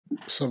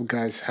So,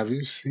 guys, have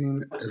you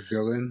seen a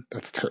villain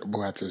that's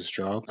terrible at his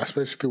job? That's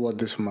basically what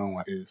this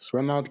manhwa is.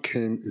 Ronald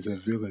King is a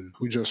villain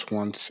who just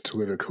wants to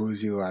live a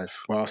cozy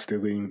life while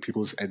stealing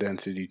people's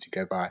identity to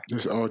get by.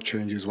 This all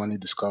changes when he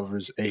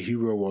discovers a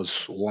hero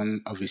was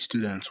one of his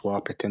students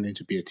while pretending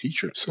to be a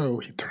teacher. So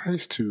he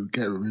tries to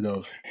get rid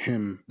of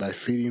him by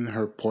feeding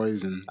her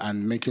poison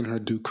and making her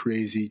do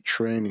crazy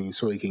training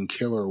so he can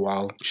kill her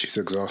while she's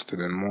exhausted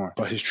and more.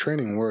 But his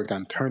training worked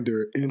and turned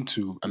her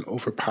into an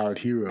overpowered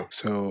hero.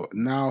 So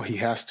now he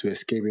has to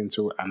escape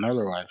into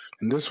another life.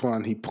 In this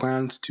one, he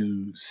plans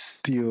to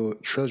steal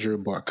treasure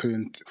but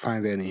couldn't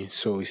find any,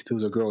 so he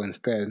steals a girl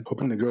instead,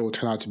 hoping the girl will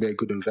turn out to be a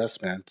good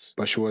investment.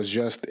 But she was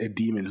just a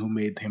demon who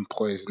made him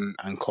poison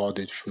and called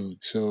it food.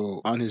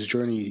 So on his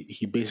journey,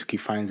 he basically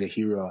finds a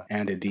hero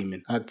and a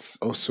demon. That's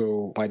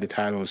also why the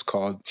title is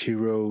called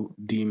Hero,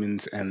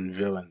 Demons, and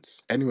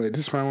Villains. Anyway,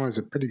 this one was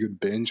a pretty good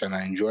binge, and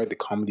I enjoyed the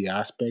comedy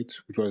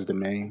aspect, which was the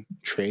main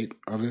trait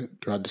of it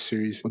throughout the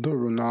series. Although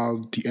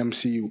Ronald, the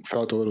MC,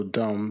 felt a little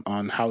dumb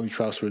on how he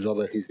tries to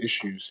resolve his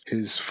issues,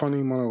 his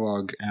funny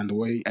monologue and the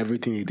way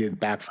everything he did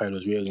backfired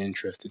was really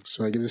interesting.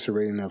 So I give this a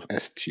rating of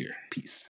S tier. Peace.